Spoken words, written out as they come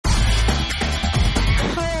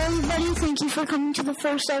Thank you for coming to the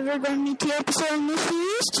first ever Gormiti episode in this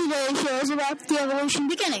series. Today's show is about the evolution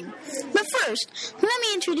beginning. But first, let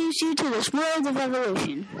me introduce you to this world of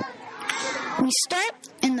evolution. We start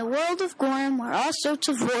in the world of Gorm, where all sorts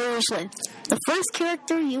of warriors live. The first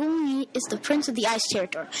character you will meet is the Prince of the Ice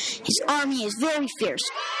Territory. His army is very fierce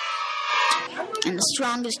and the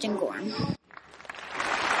strongest in Gorm.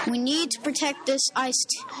 We need to protect the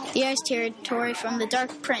Ice Territory from the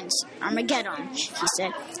Dark Prince, Armageddon, he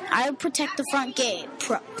said. I will protect the front gate,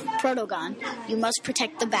 Protogon. You must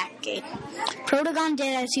protect the back gate. Protogon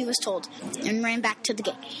did as he was told and ran back to the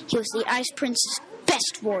gate. He was the Ice Prince's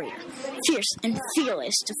best warrior, fierce and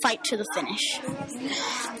fearless to fight to the finish.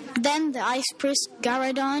 Then the Ice Prince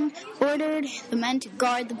Garadon ordered the men to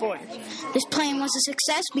guard the border. This plan was a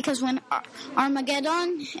success because when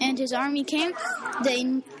Armageddon and his army came, they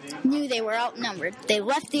knew they were outnumbered. They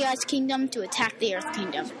left the Ice Kingdom to attack the Earth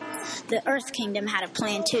Kingdom. The Earth Kingdom had a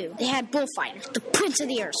plan too. They had Bullfighter, the Prince of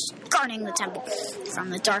the Earth, guarding the temple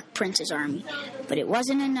from the Dark Prince's army. But it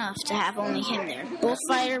wasn't enough to have only him there.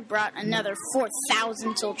 Bullfighter brought another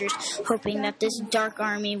 4,000 soldiers, hoping that this dark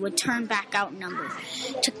army would turn back outnumbered.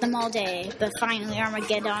 It took them all day, but finally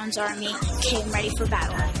Armageddon's army came ready for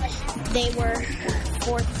battle. They were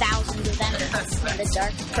 4,000 of them and the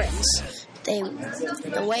Dark Prince.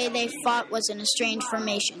 The way they fought was in a strange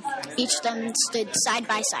formation. Each of them stood side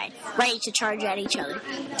by side, ready to charge at each other.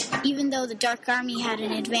 Even though the Dark Army had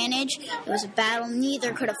an advantage, it was a battle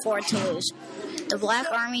neither could afford to lose. The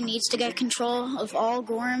Black Army needs to get control of all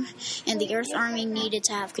Gorm, and the Earth Army needed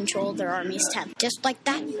to have control of their army's temple. Just like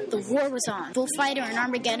that, the war was on. Bullfighter and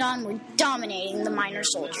Armageddon were dominating the minor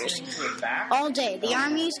soldiers. All day, the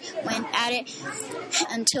armies went at it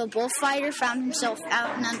until Bullfighter found himself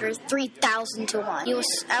outnumbered 3,000 to 1. He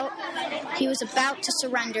was about to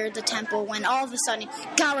surrender the temple when all of a sudden,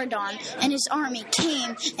 Garadon and his army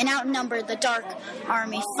came and outnumbered the Dark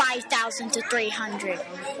Army 5,000 to 300.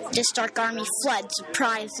 This Dark Army fled,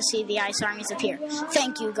 surprised to see the Ice armies appear.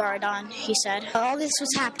 Thank you, Garadon, he said. All this was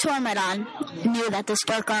happening. Armageddon knew that this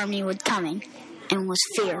Dark Army was coming and was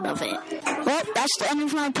feared of it. Well, that's the end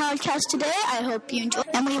of my podcast today. I hope you enjoyed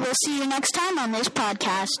it, and we will see you next time on this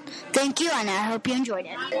podcast. Thank you, and I hope you enjoyed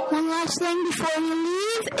it. One last thing before you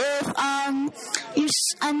leave,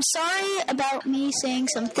 I'm sorry about me saying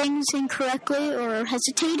some things incorrectly or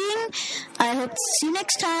hesitating. I hope to see you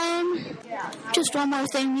next time. Just one more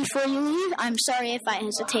thing before you leave. I'm sorry if I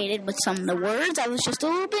hesitated with some of the words. I was just a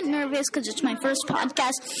little bit nervous because it's my first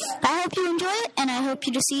podcast. I hope you enjoy it, and I hope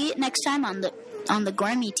you to see it next time on the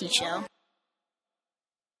Gormiti Show.